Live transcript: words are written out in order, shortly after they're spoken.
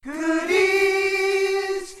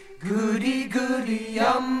Goody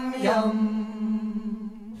Yum Yum.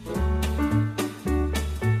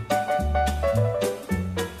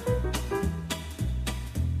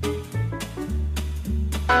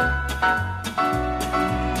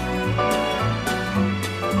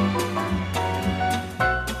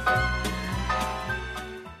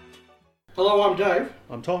 Hello, I'm Dave.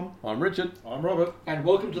 I'm Tom. I'm Richard. I'm Robert. And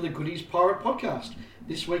welcome to the Goodies Pirate Podcast.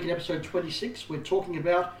 This week in episode 26, we're talking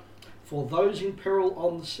about For Those in Peril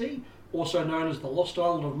on the Sea, also known as the Lost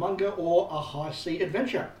Island of Munga or A High Sea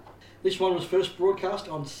Adventure. This one was first broadcast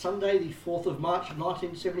on Sunday, the 4th of March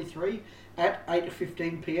 1973 at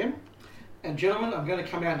 8:15pm. And gentlemen, I'm going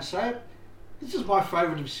to come out and say it, this is my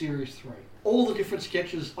favourite of Series 3. All the different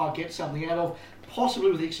sketches I get something out of,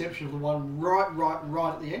 possibly with the exception of the one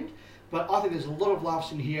right at the end. But I think there's a lot of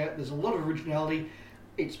laughs in here. There's a lot of originality.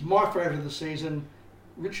 It's my favourite of the season.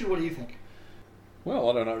 Richard, what do you think?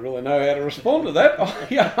 Well, I don't really know how to respond to that.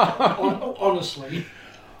 Honestly.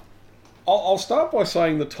 I'll start by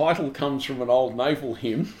saying the title comes from an old naval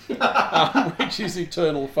hymn, which is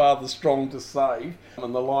Eternal Father Strong to Save.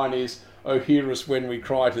 And the line is, "O hear us when we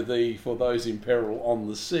cry to thee for those in peril on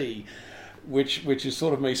the sea," which is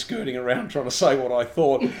sort of me skirting around trying to say what I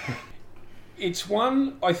thought. It's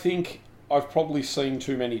one I think I've probably seen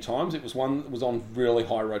too many times. It was one that was on really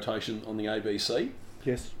high rotation on the ABC.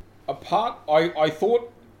 Yes. I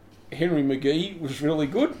thought Henry McGee was really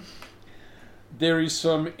good. There is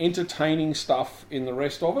some entertaining stuff in the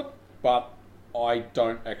rest of it, but I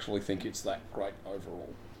don't actually think it's that great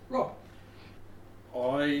overall. Rob?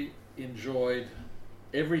 I enjoyed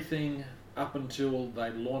everything up until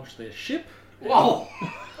they launched their ship. Whoa!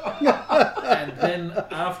 And then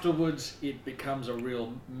afterwards it becomes a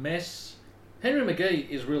real mess. Henry McGee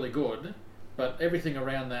is really good, but everything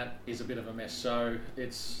around that is a bit of a mess. So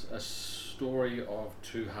it's a story of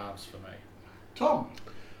two halves for me. Tom?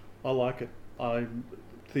 I like it. I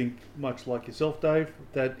think, much like yourself, Dave,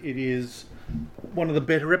 that it is one of the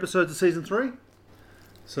better episodes of Season 3.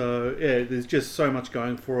 So, yeah, there's just so much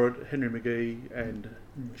going for it. Henry McGee and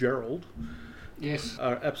Gerald Yes.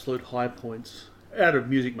 are absolute high points. Out of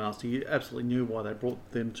Music Master, you absolutely knew why they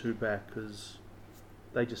brought them two back, because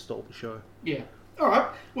they just stole the show. Yeah. All right.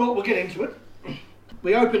 Well, we'll get into it.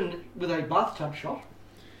 We open with a bathtub shot.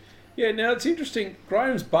 Yeah, now it's interesting.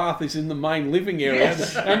 Graham's bath is in the main living area,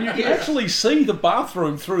 Yes. and you can actually see the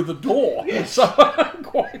bathroom through the door. Yes. So,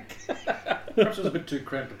 quite Perhaps it was a bit too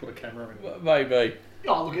cramped to put a camera in. maybe.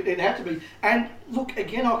 Oh, look, it had to be. And look,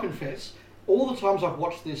 again, I'll confess, all the times I've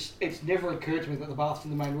watched this, it's never occurred to me that the bath's in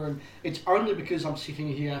the main room. It's only because I'm sitting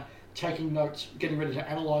here taking notes, getting ready to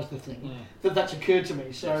analyse the thing, that's occurred to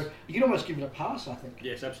me. So you can almost give it a pass, I think.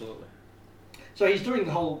 Yes, absolutely. So he's doing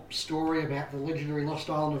the whole story about the legendary Lost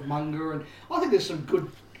Island of Munga, and I think there's some good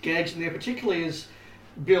gags in there, particularly as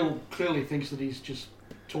Bill clearly thinks that he's just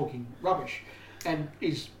talking rubbish and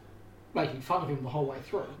is making fun of him the whole way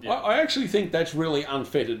through. Yeah. I actually think that's really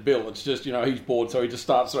unfettered Bill. It's just, he's bored, so he just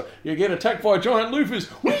starts, you get attacked by giant loofahs.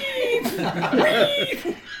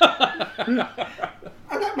 And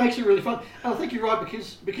that makes it really fun. And I think you're right,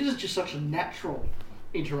 because it's just such a natural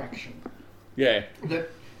interaction Yeah. that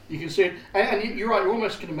you can see it. And you're right, you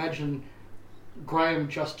almost can imagine Graham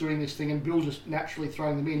just doing this thing and Bill just naturally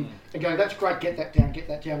throwing them in and going, "That's great, get that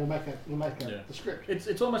down, we'll make that the script."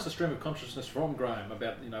 It's almost a stream of consciousness from Graham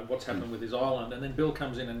about what's happening with his island, and then Bill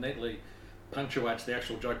comes in and neatly punctuates the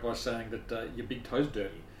actual joke by saying that your big toe's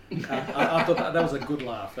dirty. I thought that was a good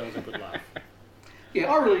laugh.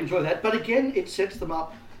 Yeah, I really enjoy that. But again, it sets them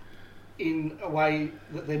up in a way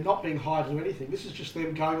that they're not being hired to do anything. This is just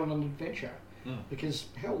them going on an adventure because,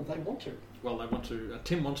 hell, they want to. Well, they want to.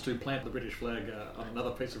 Tim wants to plant the British flag on another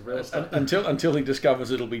piece of real estate. Until he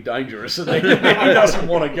discovers it'll be dangerous, and he doesn't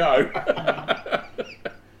want to go.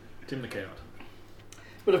 Tim the coward.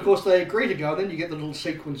 But of course, they agree to go. Then you get the little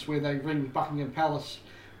sequence where they ring Buckingham Palace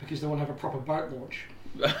because they want to have a proper boat launch.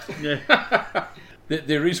 Yeah.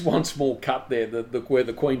 There is one small cut there where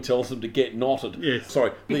the Queen tells them to get knotted. Yes.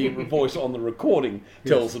 Sorry, the voice on the recording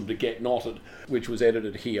tells them to get knotted, which was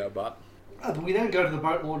edited here, but... But we then go to the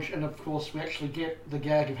boat launch, and of course we actually get the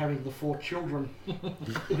gag of having the 4 children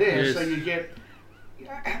there. Yes. So you get,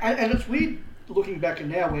 and it's weird looking back at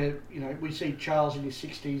now where we see Charles in his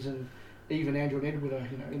 60s and even Andrew and Edward are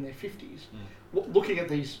in their 50s, looking at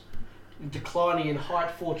these declining in height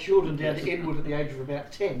 4 children down to Edward at the age of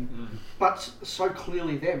about 10, but so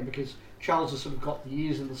clearly them, because Charles has sort of got the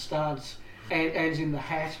ears and the stance, and Anne's in the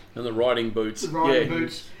hat, and the riding boots.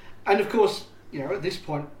 boots, and of course at this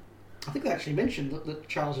point. I think they actually mentioned that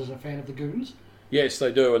Charles is a fan of the Goons. Yes,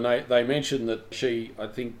 they do, and they mention that she, I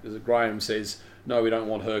think, as Graham says, no, we don't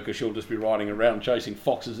want her because she'll just be riding around chasing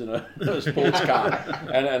foxes in a sports car.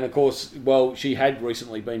 And of course, well, she had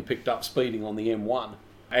recently been picked up speeding on the M1.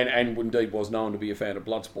 And indeed was known to be a fan of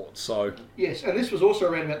blood sports. So yes, and this was also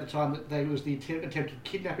around about the time that there was the attempted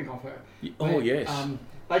kidnapping of her. Oh, yes.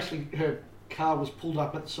 Basically, her car was pulled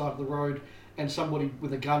up at the side of the road, and somebody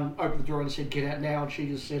with a gun opened the door and said, "Get out now," and she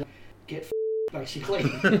just said, "Get basically,"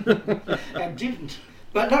 and didn't.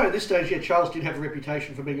 But no, at this stage, yeah, Charles did have a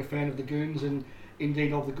reputation for being a fan of the Goons and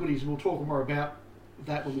indeed of the Goodies, and we'll talk more about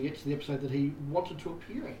that when we get to the episode that he wanted to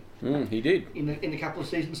appear in. He did. In a couple of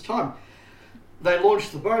seasons' time. They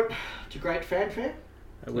launched the boat to great fanfare.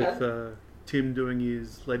 With Tim doing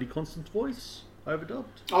his Lady Constance voice, overdubbed.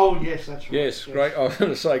 Oh, yes, that's right. Yes, great. I was going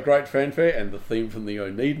to say great fanfare and the theme from the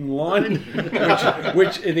Oneiden line,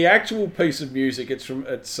 which in the actual piece of music, it's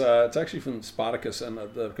actually from Spartacus, and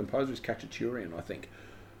the composer is Khachaturian, I think.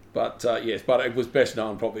 But yes, but it was best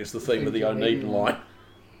known probably as the theme of the Oneiden line.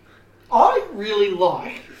 I really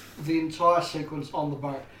like the entire sequence on the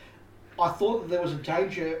boat. I thought that there was a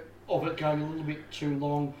danger of it going a little bit too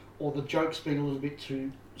long, or the jokes being a little bit too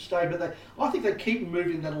staid, but I think they keep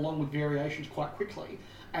moving that along with variations quite quickly,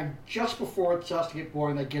 and just before it starts to get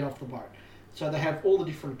boring, they get off the boat. So they have all the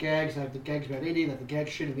different gags. They have the gags about eating, they have the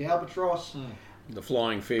gags shooting the albatross, the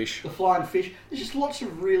flying fish. There's just lots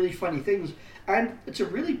of really funny things, and it's a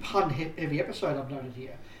really pun-heavy episode, I've noted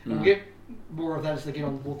here. And we'll get more of that as they get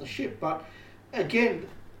on board the ship, but again,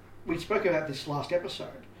 we spoke about this last episode.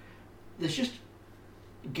 There's just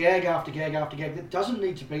gag after gag after gag that doesn't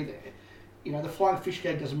need to be there. You know, the flying fish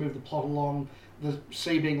gag doesn't move the plot along. The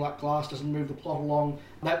sea being like glass doesn't move the plot along.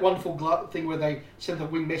 That wonderful thing where they send the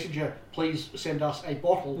winged messenger, please send us a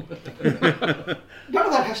bottle. None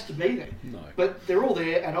of that has to be there. No. But they're all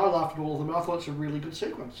there, and I laughed at all of them, and I thought it's a really good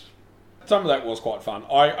sequence. Some of that was quite fun.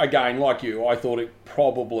 Again, like you, I thought it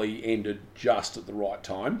probably ended just at the right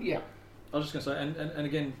time. Yeah. I was just going to say, and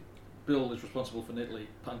again, Bill is responsible for neatly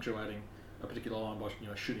punctuating a particular line by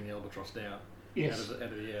shooting the albatross down Yes. out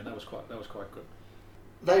of the air, and that was quite good.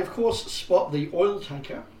 They of course spot the oil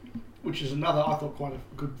tanker, which is another, I thought, quite a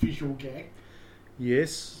good visual gag.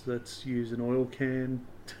 Yes, let's use an oil can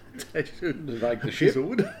to make the ship.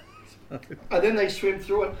 And then they swim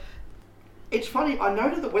through it. It's funny, I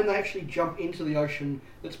noted that when they actually jump into the ocean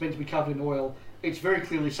that's meant to be covered in oil, it's very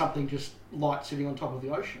clearly something just light sitting on top of the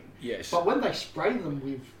ocean. Yes. But when they spray them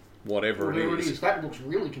with whatever it is, that looks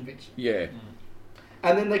really convincing. Yeah.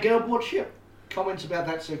 And then they get aboard ship. Comments about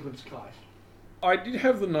that sequence, guys? I did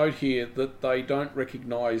have the note here that they don't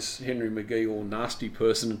recognise Henry McGee or Nasty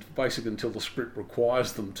Person basically until the script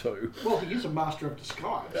requires them to. Well, he is a master of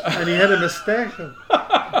disguise. And he had a moustache.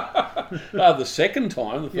 The second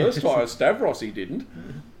time, the first time, Stavros he didn't.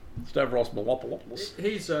 Stavros Malopoulos.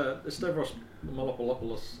 He's Stavros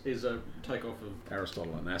Malopoulos is a takeoff of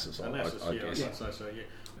Aristotle Onassis, I guess. Yeah. So, yeah.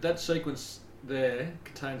 That sequence there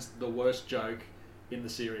contains the worst joke in the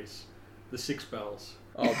series, the Six Bells.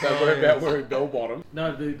 Oh, about wearing bell bottom.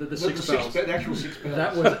 No, the Six Bells. The actual Six Bells.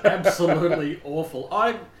 That was absolutely awful.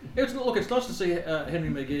 It's nice to see Henry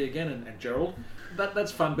McGee again and Gerald.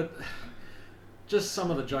 That's fun, but just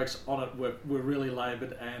some of the jokes on it were really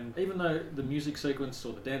laboured, and even though the music sequence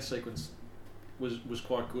or the dance sequence was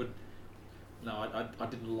quite good, no, I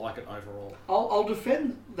didn't like it overall. I'll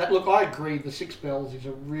defend that. Look, I agree. The Six Bells is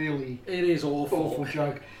a really It is awful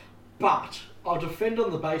joke, but I'll defend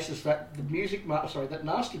on the basis that that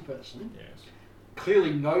Nasty Person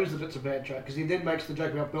clearly knows that it's a bad joke, because he then makes the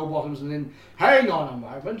joke about bell bottoms and then, hang on a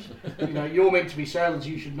moment, you're meant to be sailors,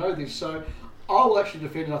 you should know this. So I will actually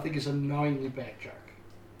defend it. I think it's a knowingly bad joke.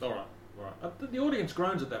 All right. The audience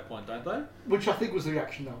groans at that point, don't they? Which I think was the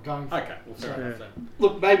reaction they were going for. Okay, well, fair enough then.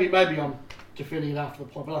 Look, maybe I'm defending it after the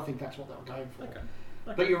point, but I think that's what they were going for. Okay.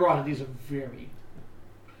 But you're right, it is a very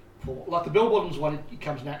poor... Like the bell bottoms one, it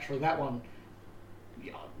comes naturally. That one,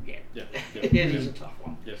 yeah. It is a tough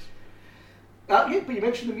one. Yes. But you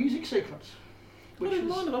mentioned the music sequence. I didn't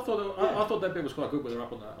mind it. I thought that bit was quite good when they're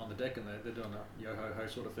up on the deck and they're doing a yo-ho-ho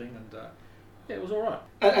sort of thing, and it was all right.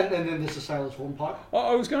 And then there's the sailor's hornpipe.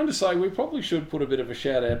 I was going to say, we probably should put a bit of a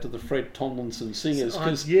shout out to the Fred Tomlinson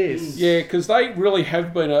singers. Yes. Yeah, because they really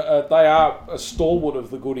have been they are a stalwart of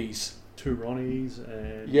the Goodies. Two Ronnies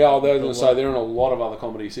and... Yeah, I was going to say, they're in a lot of other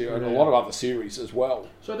comedies here, and a lot of other series as well.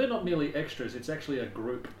 So they're not merely extras, it's actually a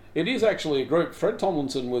group. It is actually a group. Fred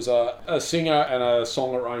Tomlinson was a singer and a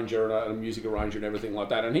song arranger and a music arranger and everything like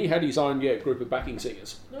that, and he had his own group of backing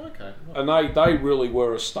singers. Oh, okay. And they really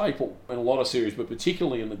were a staple in a lot of series, but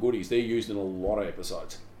particularly in the Goodies. They're used in a lot of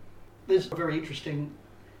episodes. There's a very interesting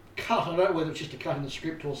cut. I don't know whether it's just a cut in the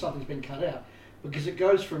script or something's been cut out, because it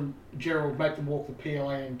goes from Gerald, make them walk the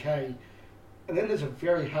PLANK and then there's a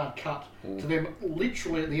very hard cut to them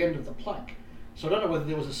literally at the end of the plank. So I don't know whether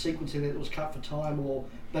there was a sequence in there that was cut for time, or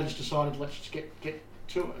they just decided let's just get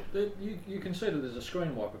to it. You can see that there's a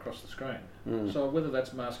screen wipe across the screen. So whether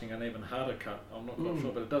that's masking an even harder cut, I'm not quite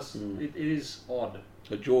sure, but it does. It is odd.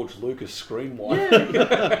 A George Lucas screen wipe.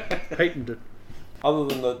 Patented. Other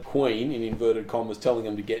than the Queen, in inverted commas, telling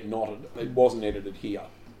them to get knotted, it wasn't edited here.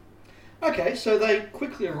 Okay, so they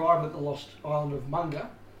quickly arrive at the lost island of Munga.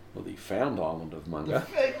 Well, the found island of Munga.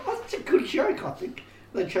 That's a good joke, I think.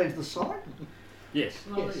 They changed the sign. Yes.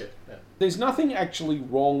 No, Yes. yeah. There's nothing actually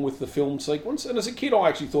wrong with the film sequence, and as a kid I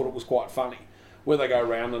actually thought it was quite funny. Where they go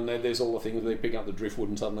around and there's all the things, they pick up the driftwood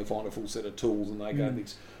and suddenly find a full set of tools, and they go,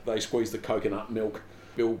 they squeeze the coconut milk.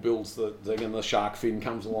 Bill builds the thing, and the shark fin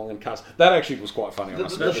comes along and cuts. That actually was quite funny. I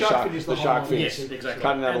must admit. The shark fin is the shark whole fin. Yes, exactly.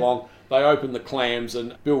 Cutting that along. They open the clams,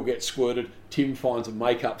 and Bill gets squirted. Tim finds a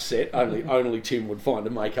makeup set. Only Tim would find a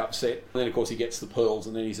makeup set. And then, of course, he gets the pearls,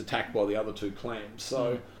 and then he's attacked by the other two clams.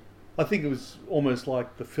 So, I think it was almost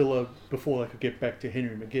like the filler before they could get back to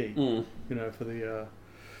Henry McGee. You know, for the.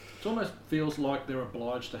 It almost feels like they're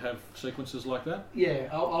obliged to have sequences like that. Yeah,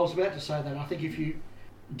 I was about to say that. I think if you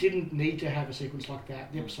didn't need to have a sequence like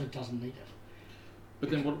that, the episode doesn't need it.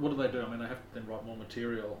 But then what do they do? I mean, they have to then write more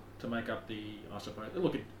material to make up the, I suppose.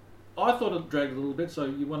 Look, I thought it dragged a little bit, so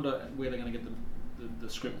you wonder where they're going to get the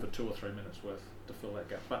script for 2 or 3 minutes worth to fill that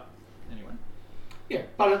gap. But anyway. Yeah,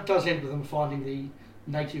 but it does end with them finding the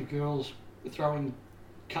native girls throwing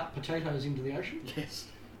cut potatoes into the ocean. Yes.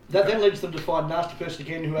 That then leads them to find Nasty Person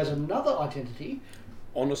again, who has another identity.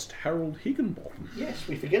 Honest Harold Higginbottom. Yes,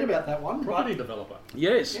 we forget about that one. Property developer.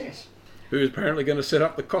 Yes. Yes. Who is apparently going to set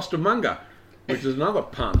up the Costa Munga, which is another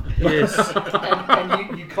pun. Yes.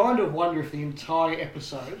 and you kind of wonder if the entire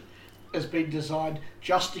episode has been designed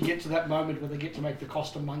just to get to that moment where they get to make the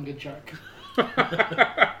Costa Munga joke.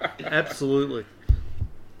 Absolutely.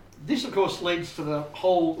 This, of course, leads to the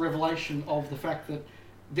whole revelation of the fact that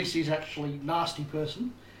this is actually Nasty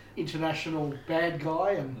Person, international bad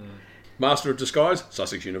guy, and Master of Disguise,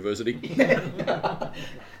 Sussex University.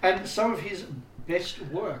 and some of his best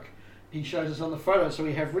work. He shows us on the photo. So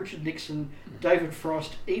we have Richard Nixon, David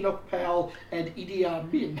Frost, Enoch Powell, and Idi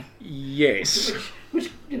Amin. Yes.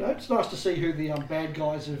 Which you know, it's nice to see who the bad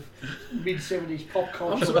guys of mid-70s pop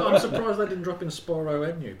culture I'm surprised they didn't drop in Spyro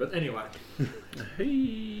Agnew, but anyway.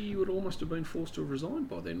 He would almost have been forced to have resigned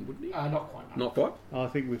by then, wouldn't he? Not quite. No. Not quite. I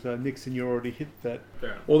think with Nixon, you already hit that.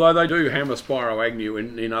 Fair enough. Although they do hammer Spyro Agnew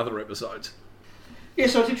in other episodes. Yeah,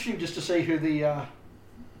 so it's interesting just to see who the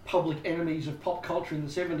public enemies of pop culture in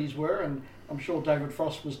the 70s were, and I'm sure David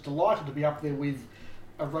Frost was delighted to be up there with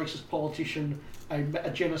a racist politician, a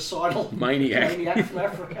genocidal Maniac. from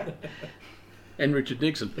Africa. And Richard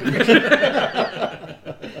Nixon.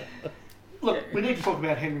 Look, we need to talk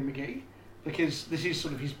about Henry McGee, because this is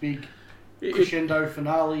sort of his big crescendo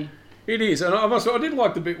finale. It is, and I did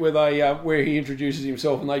like the bit where they where he introduces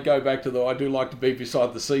himself and they go back to the "I do like to be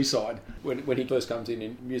beside the seaside" when he first comes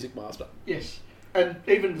in Music Master. Yes, and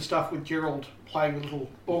even the stuff with Gerald playing the little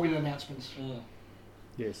organ announcements.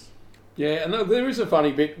 Yes. Yeah, and there is a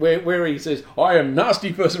funny bit where he says, "I am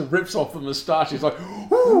Nasty Person," rips off the moustache. He's like,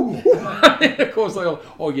 "Ooh!" And of course they go,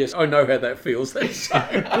 "Oh yes, I know how that feels." That's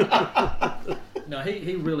so. No,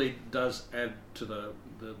 he really does add to the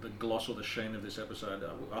gloss or the sheen of this episode.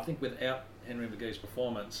 I think without Henry McGee's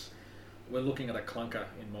performance, we're looking at a clunker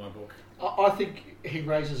in my book. I think he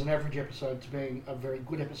raises an average episode to being a very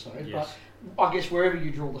good episode, Yes. but I guess wherever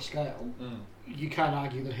you draw the scale, you can't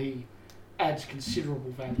argue that he adds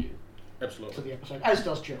considerable value to Absolutely. the episode, as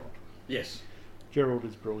does Gerald. Yes. Gerald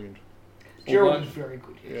is brilliant. Gerald Although- is very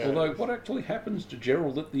good. Yes. Yeah. Although, what actually happens to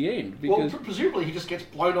Gerald at the end? Well, Because presumably he just gets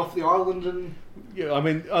blown off the island and... Yeah, I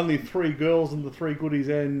mean, only 3 girls and the 3 goodies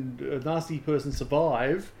and a Nasty Person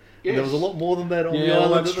survive. And there was a lot more than that on the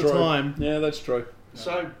island at the time. Yeah, that's true.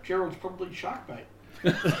 So Gerald's probably shark bait.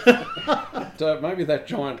 So maybe that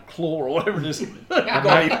giant claw or whatever it is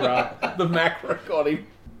got him. The macra got him.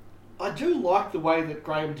 I do like the way that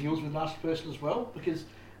Graham deals with Nasty Person as well, because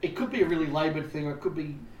it could be a really laboured thing, or it could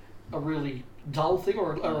be a really dull thing,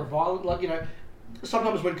 or a violent, like, you know,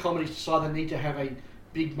 sometimes when comedies decide they need to have a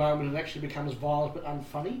big moment, it actually becomes violent but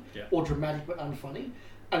unfunny, or dramatic but unfunny.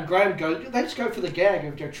 And Graham they just go for the gag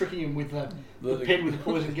of tricking him with the pen with the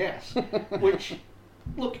poison gas, which,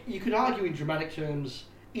 look, you could argue in dramatic terms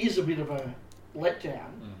is a bit of a letdown,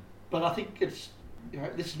 but I think it's, you know,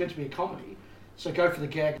 this is meant to be a comedy, so go for the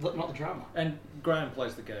gag, not the drama. And Graham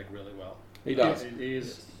plays the gag really well. He does. It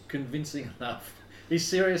is convincing enough He's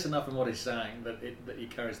serious enough in what he's saying that he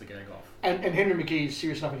carries the gag off. And Henry McGee is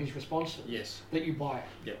serious enough in his responses. Yes. That you buy it.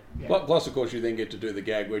 Yep. Yeah. Plus, of course, you then get to do the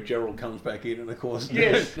gag where Gerald comes back in, and of course,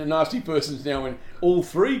 Yes. the nasty person's now in all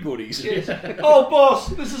three goodies. Yes. Oh, boss,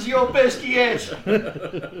 this is your best yet.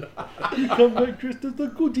 You come back dressed as the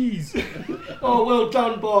goodies. Oh, well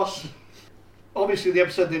done, boss. Obviously, the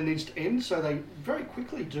episode then needs to end, so they very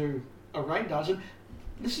quickly do a rain dance. And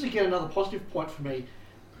this is, again, another positive point for me.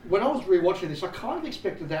 When I was rewatching this, I kind of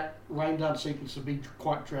expected that rain dance sequence to be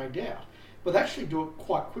quite dragged out. But they actually do it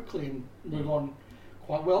quite quickly and move on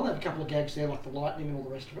quite well. They have a couple of gags there, like the lightning and all the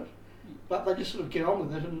rest of it. But they just sort of get on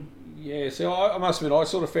with it. And Yeah, so I must admit, I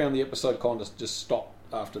sort of found the episode kind of just stopped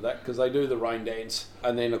after that, because they do the rain dance,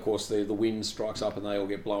 and then, of course, the wind strikes up and they all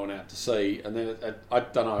get blown out to sea. And then, I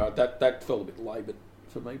don't know, that felt a bit laboured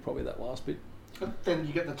for me, probably that last bit. then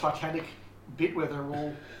you get the Titanic bit where they're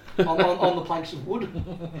all on the planks of wood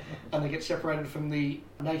and they get separated from the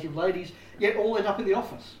native ladies, yet all end up in the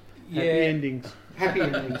office. Happy endings. Happy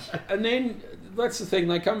endings. And then, that's the thing,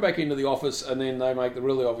 they come back into the office and then they make the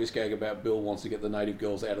really obvious gag about Bill wants to get the native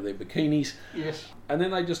girls out of their bikinis. Yes. And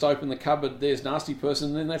then they just open the cupboard, there's nasty person,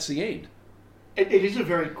 and then that's the end. It is a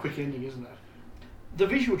very quick ending, isn't it? The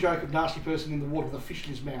visual joke of nasty person in the water with a fish in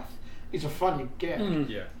his mouth is a funny gag.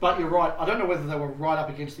 Yeah. But you're right, I don't know whether they were right up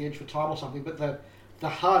against the edge for time or something, but the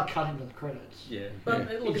hard cut into the credits. Yeah. But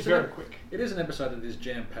look, It's very quick. It is an episode that is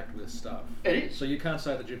jam-packed with stuff. It is. So you can't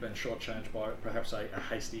say that you've been shortchanged by perhaps a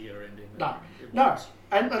hastier ending. No, It no. was.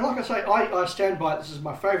 And like I say, I stand by it. This is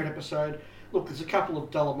my favourite episode. Look, there's a couple of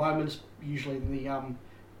duller moments, usually in the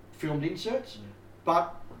filmed inserts,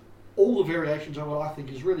 but all the variations of it I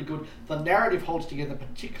think is really good. The narrative holds together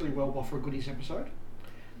particularly well for a Goodies episode.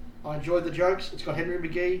 I enjoyed the jokes. It's got Henry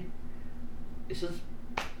McGee. This is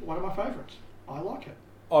one of my favourites. I like it.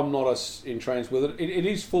 I'm not as entranced with it. It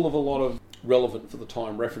is full of a lot of relevant for the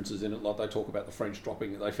time references in it, like they talk about the French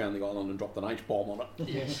dropping, they found the island and dropped an H-bomb on it,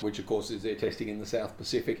 Yes. which of course is their testing in the South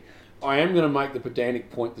Pacific. I am going to make the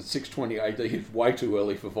pedantic point that 620 AD is way too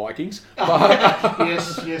early for Vikings.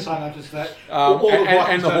 yes, I noticed that. All And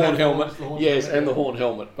Vikings the don't horn have helmet. horns, the horns Yes, don't and the have- horn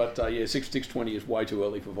helmet. But 620 is way too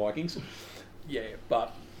early for Vikings. Yeah,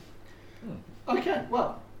 but Okay,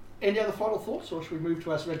 well, any other final thoughts, or should we move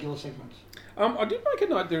to our regular segments? I did make a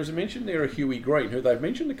note. There is a mention there of Huey Green, who they've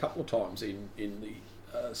mentioned a couple of times in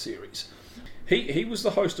the series. He was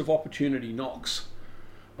the host of Opportunity Knocks,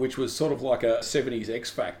 which was sort of like a 70s X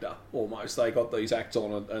Factor almost. They got these acts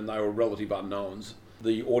on and they were relative unknowns.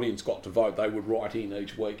 The audience got to vote. They would write in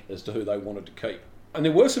each week as to who they wanted to keep. And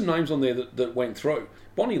there were some names on there that went through.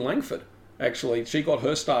 Bonnie Langford, actually, she got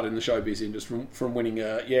her start in the showbiz industry from winning,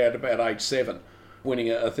 at about age 7.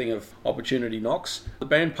 Winning a thing of Opportunity Knocks. The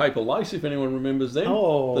band Paper Lace, if anyone remembers them.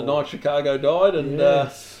 Oh. The night Chicago died, and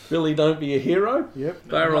Yes. Billy Don't Be a Hero. Yep.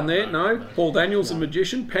 They were on there. No. Paul Daniels, the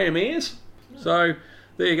magician. Pam Ayres. So,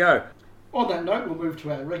 there you go. On that note, we'll move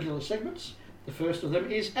to our regular segments. The first of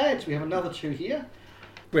them is ads. We have another 2 here.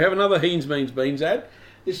 We have another Heens Means Beans ad.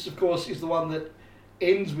 This, of course, is the one that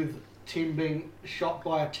ends with Tim being shot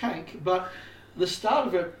by a tank, but the start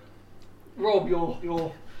of it, Rob,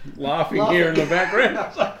 you're Laughing here in the background.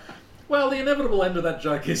 Well, the inevitable end of that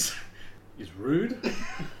joke is rude,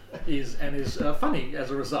 is funny as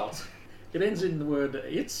a result. It ends in the word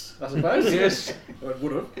 "it's," I suppose. Yes. Or it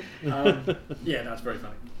would have. It's very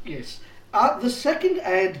funny. Yes. The second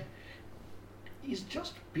ad is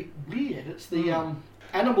just a bit weird. It's the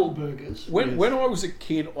animal burgers. When I was a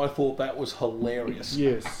kid, I thought that was hilarious.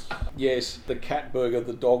 Yes. Yes, the cat burger,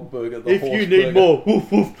 the dog burger, the If horse you need burger. more,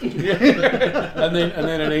 woof woof. and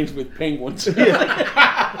then it ends with penguins.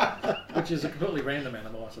 Which is a completely random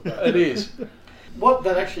animal, I suppose. It is. What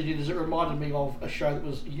that actually did is it reminded me of a show that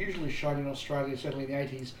was usually shown in Australia, certainly in the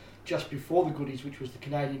 80s, just before the Goodies, which was the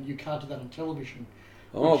Canadian You Can't Do That on Television.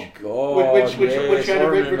 Oh Which- God! which had I a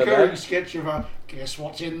remember recurring that. sketch of guess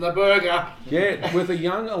what's in the burger? Yeah, with a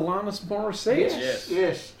young Alanis Morissette.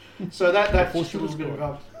 Yes. So that's Before just she a was little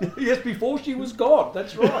bit of Yes, before she was God.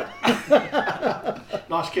 That's right. a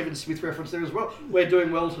nice Kevin Smith reference there as well. We're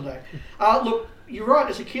doing well today. Look, you're right,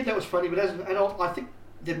 as a kid that was funny, but as an adult, I think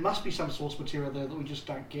there must be some source material there that we just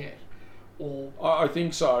don't get. Or I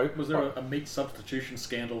think so. Was there a meat substitution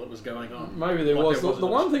scandal that was going on? Maybe there Like was. there The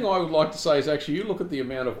in one thing I would like to say is actually, you look at the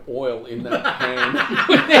amount of oil in that pan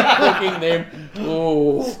when they're cooking them.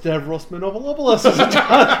 Oh, Stavros Menopoulos is a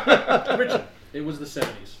child. Richard, it was the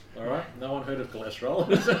 70s, all right? No one heard of cholesterol.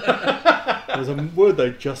 There's a word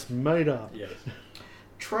they just made up. Yes.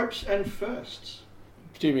 tropes and firsts.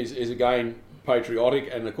 Tim is again patriotic,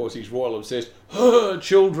 and of course he's royal obsessed.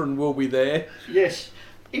 Children will be there. Yes.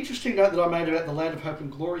 Interesting note that I made about the Land of Hope and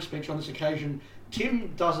Glory speech on this occasion.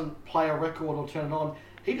 Tim doesn't play a record or turn it on.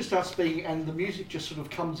 He just starts speaking, and the music just sort of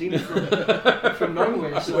comes in from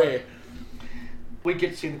nowhere. So we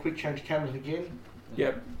get to see the quick change cabinet again.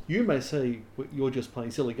 Yep. You may say you're just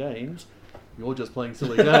playing silly games. You're just playing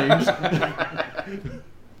silly games.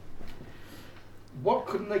 What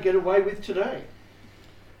couldn't they get away with today?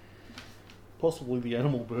 Possibly the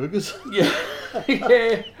animal burgers. Yeah.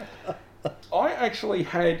 Yeah. I actually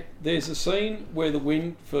there's a scene where the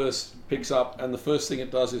wind first picks up and the first thing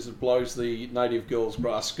it does is it blows the native girl's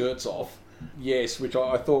grass skirts off. Yes, which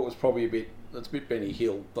I thought was probably that's a bit Benny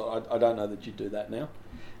Hill, but I don't know that you'd do that now.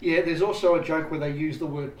 Yeah, there's also a joke where they use the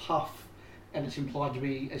word puff and it's implied to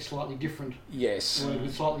be a slightly different word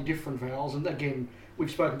with slightly different vowels. And again,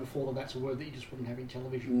 we've spoken before that that's a word that you just wouldn't have in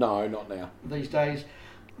television. No, not now. These days.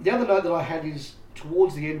 The other note that I had is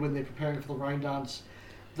towards the end when they're preparing for the rain dance,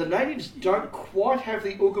 the natives don't quite have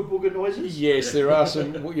the ooga booga noises. Yes, there are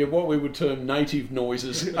some what we would term native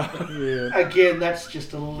noises. Yeah. Again, that's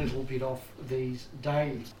just a little bit off these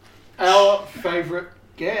days. Our favourite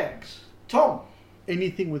gags. Tom.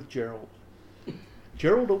 Anything with Gerald.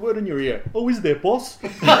 Gerald, a word in your ear. Oh, is there, boss?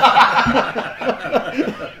 It's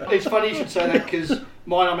funny you should say that because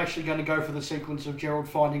mine, I'm actually going to go for the sequence of Gerald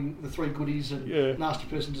finding the three goodies and nasty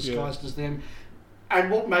person disguised as them. And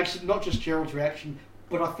what makes it not just Gerald's reaction,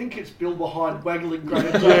 but I think it's Bill behind waggling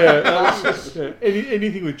great glasses. Yeah.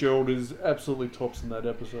 Anything with Gerald is absolutely tops in that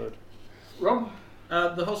episode. Rob?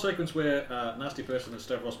 The whole sequence where nasty person and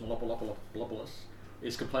Stavros Malopoulos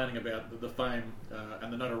is complaining about the fame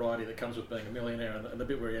and the notoriety that comes with being a millionaire, and the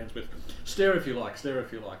bit where he ends with "stare if you like, stare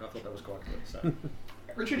if you like." I thought that was quite good. So.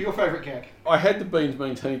 Richard, your favourite gag? I had the Beans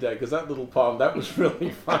Mean Tea Day because that little poem, that was really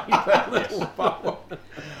funny, that little poem.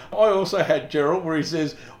 I also had Gerald where he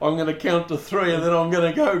says, I'm going to count to 3 and then I'm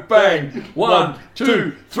going to go bang. 1,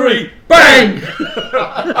 2, 3, bang!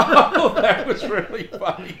 I thought that was really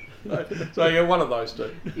funny. So yeah, one of those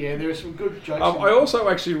two. Yeah, there are some good jokes. I also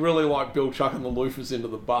actually really like Bill chucking the loofahs into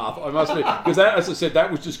the bath. I must admit, because as I said,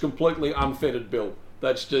 that was just completely unfettered Bill.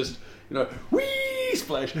 That's just, whee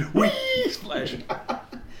splash, whee splash.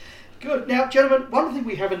 Good. Now, gentlemen, one thing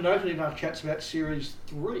we haven't noted in our chats about Series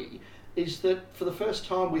 3 is that for the first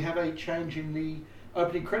time we have a change in the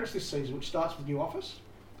opening credits this season, which starts with New Office,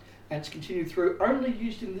 and it's continued through, only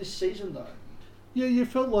used in this season though. Yeah, you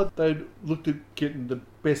felt like they'd looked at getting the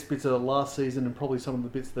best bits of the last season and probably some of the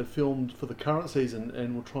bits they filmed for the current season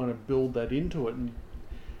and were trying to build that into it. And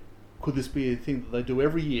could this be a thing that they do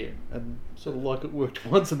every year? And sort of like it worked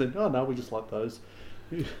once and then, oh no, we just like those.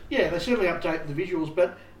 Yeah, they certainly update the visuals,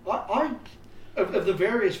 but I of the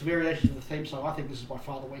various variations of the theme song, I think this is by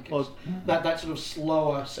far the weakest. That sort of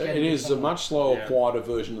slower... It is a much slower, quieter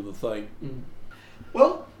version of the theme. Mm.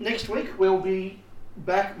 Well, next week we'll be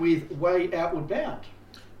back with Way Outward Bound.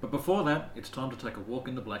 But before that, it's time to take a walk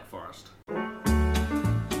in the Black Forest.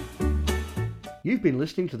 You've been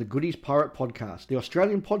listening to the Goodies Pirate Podcast, the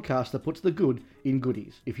Australian podcast that puts the good in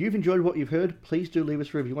goodies. If you've enjoyed what you've heard, please do leave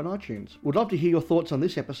us a review on iTunes. We'd love to hear your thoughts on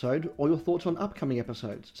this episode or your thoughts on upcoming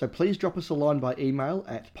episodes. So please drop us a line by email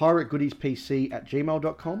at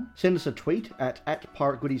pirategoodiespc@gmail.com, send us a tweet at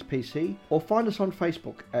pirategoodiespc, or find us on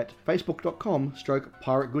Facebook at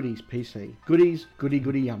facebook.com/pirategoodiespc. Goodies, goody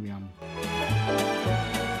goody yum yum.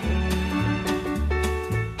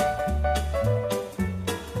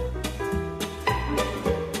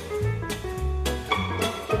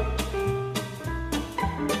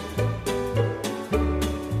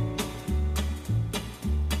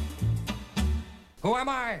 Who am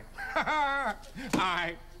I?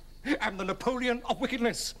 I am the Napoleon of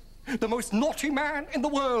wickedness, the most naughty man in the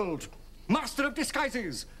world, master of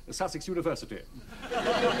disguises, Sussex University,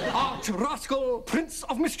 arch rascal, prince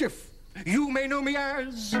of mischief. You may know me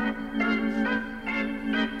as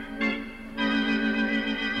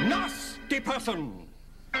nasty person.